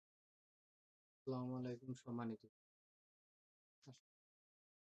আসসালামু আলাইকুম সম্মানিত।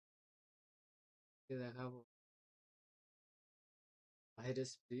 আজকে দেখাবো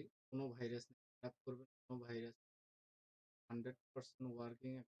ভাইরাস ফ্রি কোনো ভাইরাস নেই। ট্যাপ করবেন কোনো ভাইরাস 100%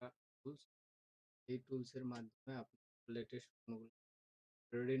 ওয়ার্কিং একটা টুলস। এই টুলসের মাধ্যমে আপনি লেটেস্ট ফোনগুলো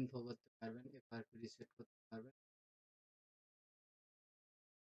রেডি ইনফো করতে পারবেন, এফআরপি রিসেট করতে পারবেন।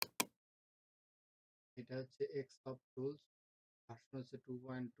 এটা হচ্ছে এক্সঅফ টুলস, ভার্সন হচ্ছে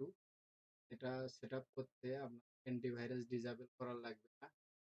 2.2। এটা সেটআপ করতে আপনার অ্যান্টিভাইরাস ডিসেবল করা লাগবে না।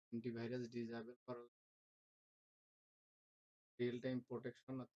 অ্যান্টিভাইরাস ডিসেবল করা রিয়েল টাইম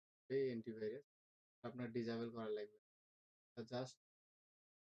প্রোটেকশন এই অ্যান্টিভাইরাস আপনার ডিসেবল করা লাগবে। জাস্ট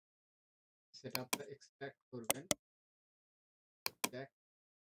সেটআপটা এক্সট্রাক্ট করবেন। ব্যাক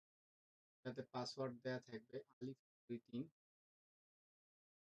সাথে পাসওয়ার্ড দেয়া থাকবে আলিফ 2 3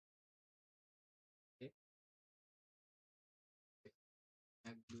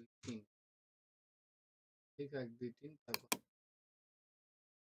 1 2 3 ঠিক 1 2 3 তারপর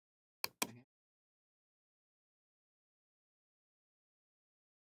হ্যাঁ,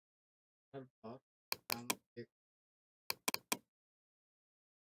 তারপর run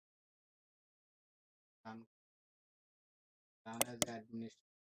run run as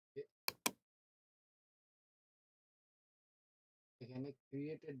administrator. এখানে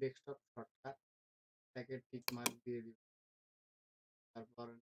ক্রিয়েট এ ডেস্কটপ শর্টকাট তাকে টিক মার্ক দিয়ে দিবেন। তারপর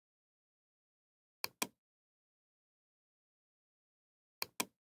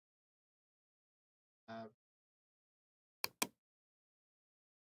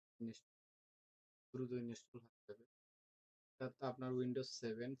দ্রুত ইনস্টল হয়ে যাবে। তার তো আপনার Windows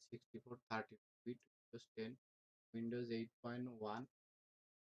 7 64 32 bit, Windows 10, Windows 8.1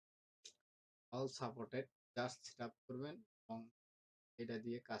 all supported. Just setup করবেন এবং এটা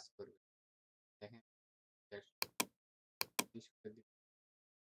দিয়ে কাজ করবেন। দেখেন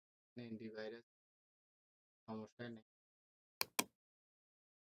অ্যান্টিভাইরাস সমস্যা নেই।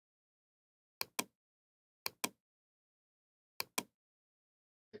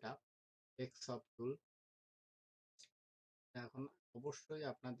 এটা এক্সঅফ টুল। এখন অবশ্যই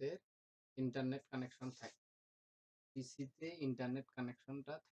আপনাদের ইন্টারনেট কানেকশন থাকে, পিসিতে ইন্টারনেট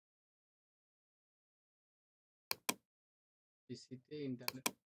কানেকশনটা পিসিতে ইন্টারনেট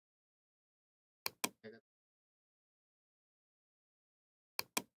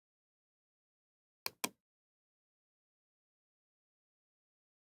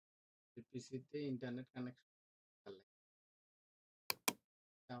পিসিতে ইন্টারনেট কানেকশন লাগে।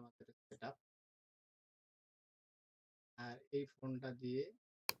 আমাদের সেটআপ। আর এই ফোনটা দিয়ে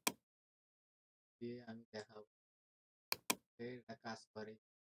দিয়ে আমি দেখাবো যে এটা কাজ করে।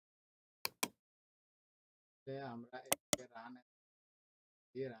 আমরা এটাকে রান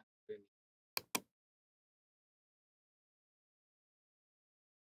দিয়ে রান করে নিই।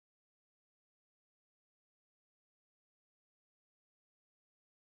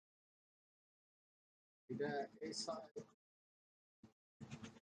 এটা এই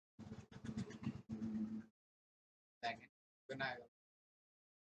দেখেন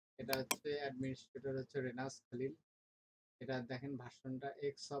এটা হচ্ছে অ্যাডমিনিস্ট্রেটর হচ্ছে রেনাস খালিল। এটা দেখেন ভার্সনটা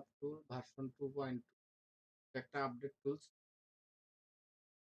এক্সঅফ টুল ভার্সন 2.2 একটা আপডেট টুলস।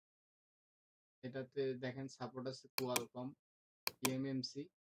 এটাতে দেখেন সাপোর্ট আছে কোয়ালকম, ইএমএমসি,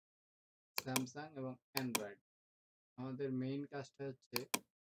 স্যামসাং এবং অ্যান্ড্রয়েড। আমাদের মেইন কাজটা হচ্ছে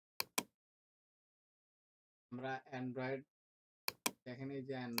আমরা অ্যান্ড্রয়েড, দেখেন এই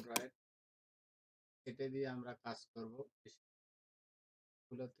যে অ্যান্ড্রয়েড, এটা দিয়ে আমরা কাজ করব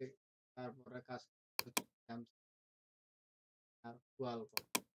গুলোতে। তারপরে কাজ করতে স্যামসাং আর কোয়ালকম।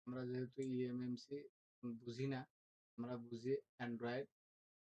 আমরা যেহেতু ইএমএমসি বুঝি না, আমরা বুঝি অ্যান্ড্রয়েড,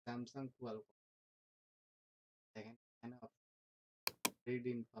 স্যামসাং, কোয়ালকম। দেখেন এখানে read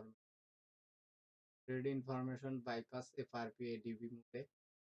information, read information bypass FRP ADB মোডে।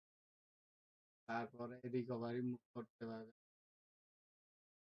 তারপরে রিকভারি মুভ করতে পারবে।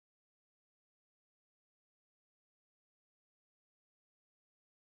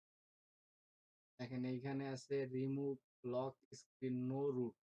 দেখেন এইখানে আছে remove lock screen no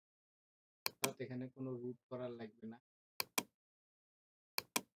root, অর্থাৎ এখানে কোনো রুট করার লাগবে না।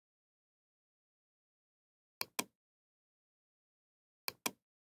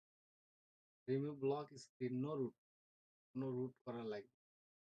 Remove lock screen no root, কোনো রুট করা লাগবে।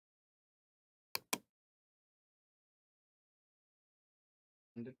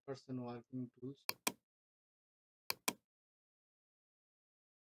 100% ওয়ার্কিং টুলস।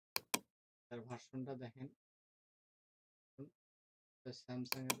 তার ভার্সনটা দেখেন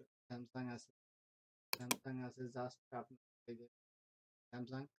স্যামসাং এর, স্যামসাং আছে জাস্ট আপনার এই যে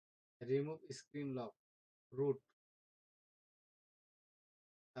Samsung remove screen lock root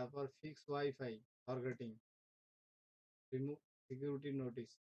তারপর fix wifi forgetting, remove security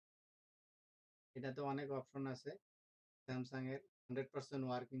notice. এটাতে অনেক অপশন আছে। স্যামসাং এর 100%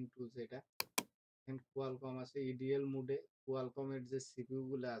 ওয়ার্কিং টুলস এটা। এখানে কোয়ালকম আছে ইডিএল মোডে। কোয়ালকমের যে সিপিইউ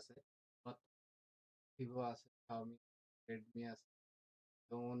গুলো আছে, ভিভো আছে, শাওমি, রেডমি আছে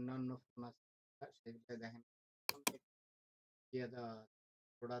এবং অন্যান্য ফোন আছে, সেগুলো দেখেন অনেক ইয়ে দেওয়া আছে,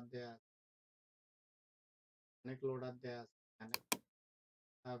 লোডার দেওয়া আছে, অনেক লোডার দেওয়া আছে এখানে।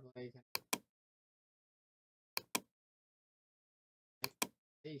 তারপরে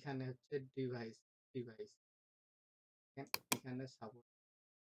এইখানে হচ্ছে ডিভাইস ডিভাইস এখানে support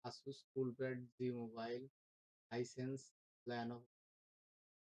Asus, কুলপ্যাড, G mobile, Hisense, ল্যানো,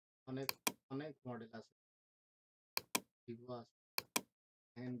 অনেক অনেক মডেল আছে। ভিভো আছে,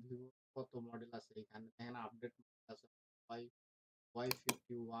 দেখেন ভিভো কত মডেল আছে এখানে, দেখেন আপডেট মডেল আছে, ওয়াই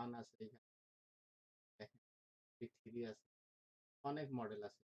Y51 আছে এখানে, দেখেন থ্রি আছে, অনেক মডেল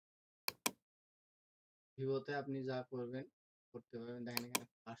আছে। ভিভোতে আপনি যা করবেন করতে পারবেন। দেখেন এখানে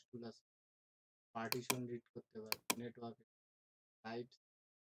ফাস্ট টুল আছে, পার্টিশন রিড করতে পারবেন, network light,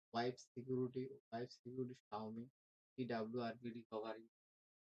 wipe security Xiaomi, PWRP recovery,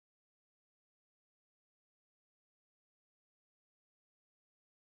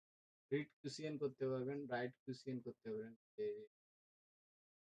 read কিউসিএন করতে পারবেন, রাইট কিউসিএন করতে পারবেন।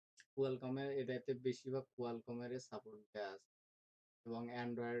 কোয়ালকমের এটাতে বেশিরভাগ কোয়ালকমের সাপোর্ট দেওয়া আছে এবং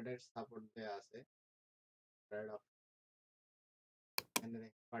অ্যান্ড্রয়েডের সাপোর্ট দেওয়া আছে। এখানে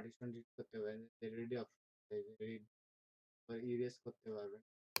পার্টিশন রিড করতে পারবেন, রেডি অপশন, রিড ইরেজ করতে পারবেন।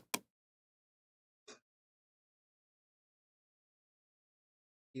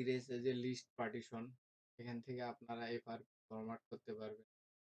 ইরেজ এই যে লিস্ট পার্টিশন, এখান থেকে আপনারা এফআর ফরম্যাট করতে পারবেন।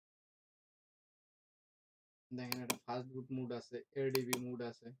 দেখেন এটা ফাস্ট বুট মুড আছে, এডিবি মুড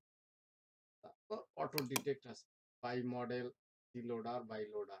আছে, তারপর অটো ডিটেক্ট আছে, by model, loader by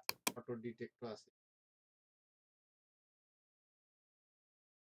loader, auto ডিটেক্টও আছে।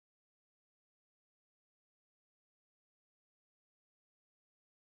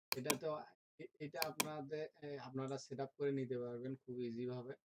 এটাতে এটা আপনারা সেট আপ করে নিতে পারবেন খুব ইজি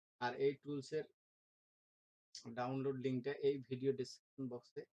ভাবে। আর এই টুলসের ডাউনলোড লিঙ্কটা এই ভিডিও ডেসক্রিপশন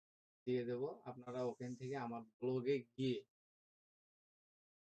বক্সে দিয়ে দেবো। আপনারা ওখান থেকে আমার ব্লগে গিয়ে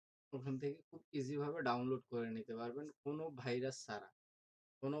ওখান থেকে খুব ইজি ভাবে ডাউনলোড করে নিতে পারবেন, কোনো ভাইরাস ছাড়া।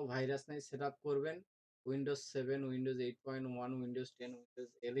 কোনো ভাইরাস নাই, সেট আপ করবেন Windows 7, Windows 8.1, Windows 10,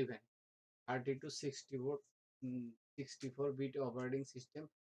 Windows 11, 32 64 bit operating system,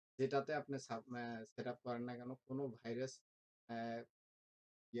 যেটাতে আপনি সেট আপ করেন না কেন কোনো ভাইরাস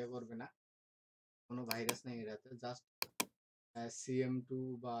ইয়ে করবে না, কোনো ভাইরাস নেই এটাতে। জাস্ট CM2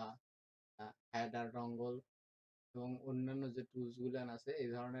 বা হ্যাডার ডঙ্গল এবং অন্যান্য যে টুলস গুলো আছে এই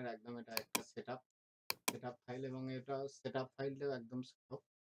ধরনের, একদম এটা একটা সেট আপ ফাইল, এবং এটা সেট আপ ফাইলটাও একদম ছোট,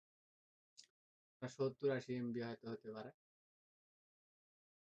 70-80 MB হয়তো হতে পারে।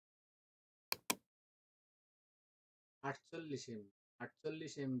 48 MB,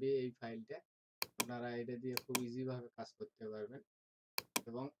 48 MB এই ফাইলটা। আপনারা এটা দিয়ে খুব ইজি ভাবে কাজ করতে পারবেন।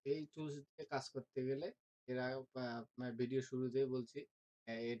 এবং এই টুলস দিয়ে কাজ করতে গেলে এরা ভিডিও শুরুতেই বলছি,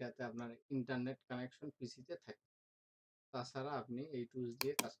 এটাতে আপনার ইন্টারনেট কানেকশন পিসিতে থাকে, তাছাড়া আপনি এই টুলস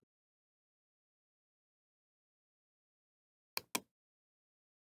দিয়ে কাজ করতে।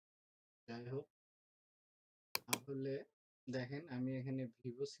 যাই হোক, তাহলে দেখেন আমি এখানে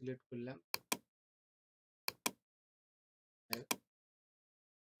ভিভো সিলেক্ট করলাম,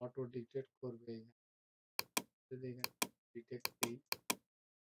 অটো ডিটেক্ট করবে ডিটেক্ট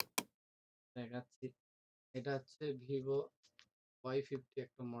দেখাচ্ছি। এটা হচ্ছে ভিভো Y50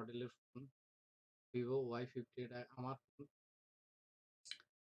 একটা মডেলের ফোন, ভিভো Y50, এটা আমার ফোন।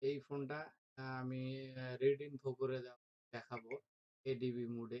 এই ফোনটা আমি রিড ইনফো করে দেখাবো, এডিবি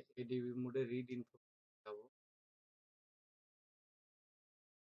মোডে রিড ইনফো দেখাবো।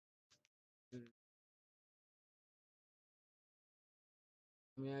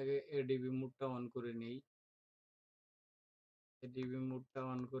 আমি আগে এডিবি মোডটা অন করে নেই। এডিবি মোডটা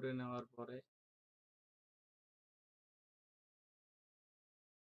অন করে নেওয়ার পরে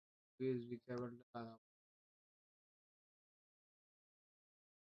ইউএসবি কেবলটা লাগাবো।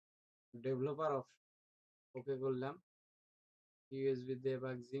 ডেভেলপার অপশন ওকে করলাম, ইউএসবি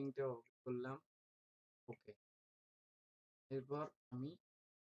ডিবাগিংটা ওকে করলাম, ওকে। এরপর আমি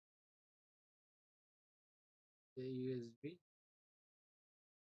ইউএসবি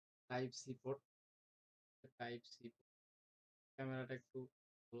টাইপ সি ক্যামেরাটা একটু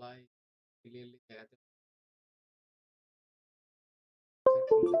খোলাই ক্লিয়ারলি দেখাতে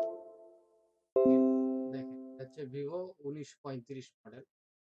দেখেন, এটা হচ্ছে ভিভো 1935 মডেল।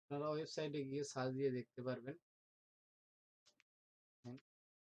 আপনারা ওয়েবসাইটে গিয়ে সার্চ দিয়ে দেখতে পারবেন।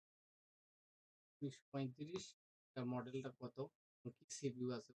 1935 মডেলটা কত, কি সিপিইউ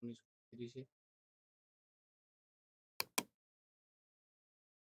আছে 1935-এ?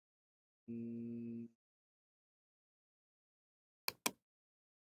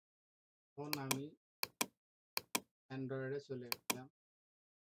 এখন আমি অ্যান্ড্রয়েডে চলে আসলাম।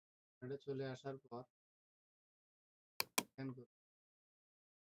 অ্যান্ড্রয়েডে চলে আসার পর স্ক্যান করি,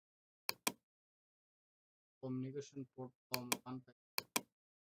 কমিউনিকেশন পোর্ট কম 1 পাই,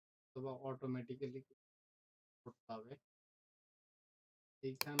 অথবা অটোমেটিক্যালি করতে হবে।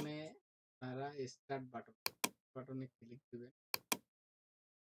 এইখানে আপনারা স্টার্ট বাটনে ক্লিক দিবেন।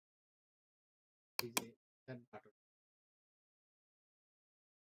 এই যে start button,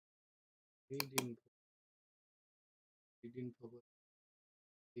 read info, read info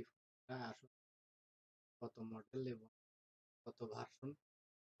এই ফোনটা আসলে কত মডেল এবং কত ভার্সন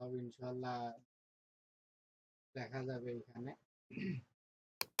সব ইনশাআল্লাহ দেখা যাবে এখানে।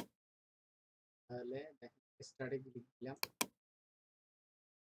 তাহলে দেখেন স্টার্টে ক্লিক দিলাম,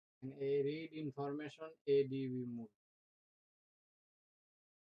 এই রিড ইনফরমেশন এডিবি মোড,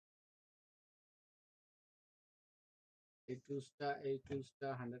 এই টুলসটা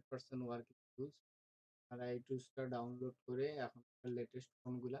 100% ওয়ার্কিং টুলস। আপনারা এই টুলসটা ডাউনলোড করে এখন লেটেস্ট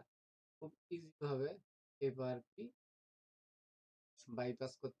ফোনগুলা খুব ইজি ভাবে এফআরপি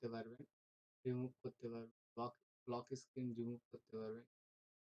বাইপাস করতে পারবেন, রিমুভ করতে পারবেন, লক স্ক্রিন রিমুভ করতে পারবেন।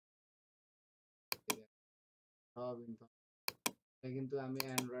 সব ইনফরমেশন কিন্তু আমি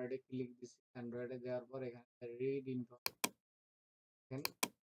অ্যান্ড্রয়েডে ক্লিক দিচ্ছি, অ্যান্ড্রয়েডে দেওয়ার পর এখানে read information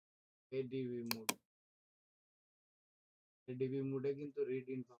ADB mode, ADB মোডে কিন্তু রিড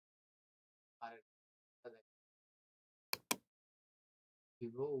ইনফরমেশন আর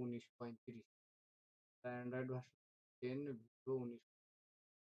Vivo 1935 Android version 10 Vivo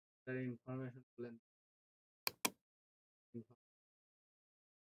 19 information বলেন।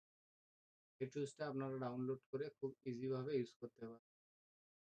 এই টুলসটা আপনারা ডাউনলোড করে খুব ইজি ভাবে ইউজ করতে পারেন,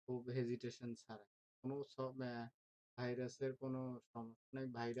 খুব হেজিটেশন ছাড়া। কোনো সব ভাইরাসের কোনো সমস্যা নেই,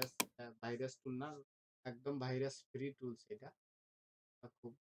 ভাইরাস টুল না, একদম ভাইরাস ফ্রি টুলস এটা।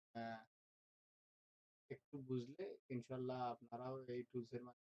 খুব একটু বুঝলে ইনশাল্লাহ আপনারাও এই টুলসের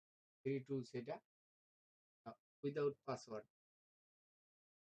মাধ্যমে, ফ্রি টুলস এটা, উইদাউট পাসওয়ার্ড।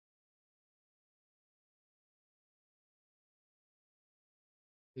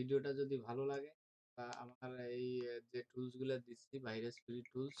 ভিডিওটা যদি ভালো লাগে বা আমার এই যে টুলসগুলো দিচ্ছি ভাইরাস ফ্রি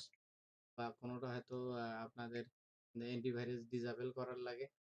টুলস, বা কোনোটা হয়তো আপনাদের অ্যান্টিভাইরাস ডিসেবল করার লাগে,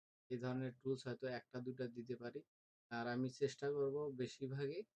 এই ধরনের টুলস হয়তো একটা দুটা দিতে পারি। আর আমি চেষ্টা করব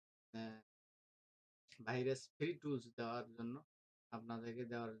বেশিরভাগই ভাইরাস ফ্রি টুলস দেওয়ার জন্য, আপনাদেরকে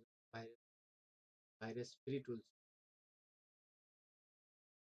দেওয়ার ভাইরাস ফ্রি টুলস।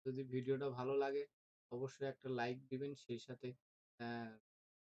 যদি ভিডিওটা ভালো লাগে অবশ্যই একটা লাইক দিবেন, সেই সাথে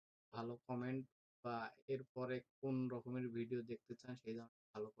ভালো কমেন্ট বা এরপরে কোন রকমের ভিডিও দেখতে চান সেই ধরনের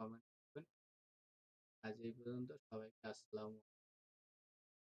ভালো কমেন্ট করবেন। আজ এই পর্যন্ত, সবাইকে আসসালামু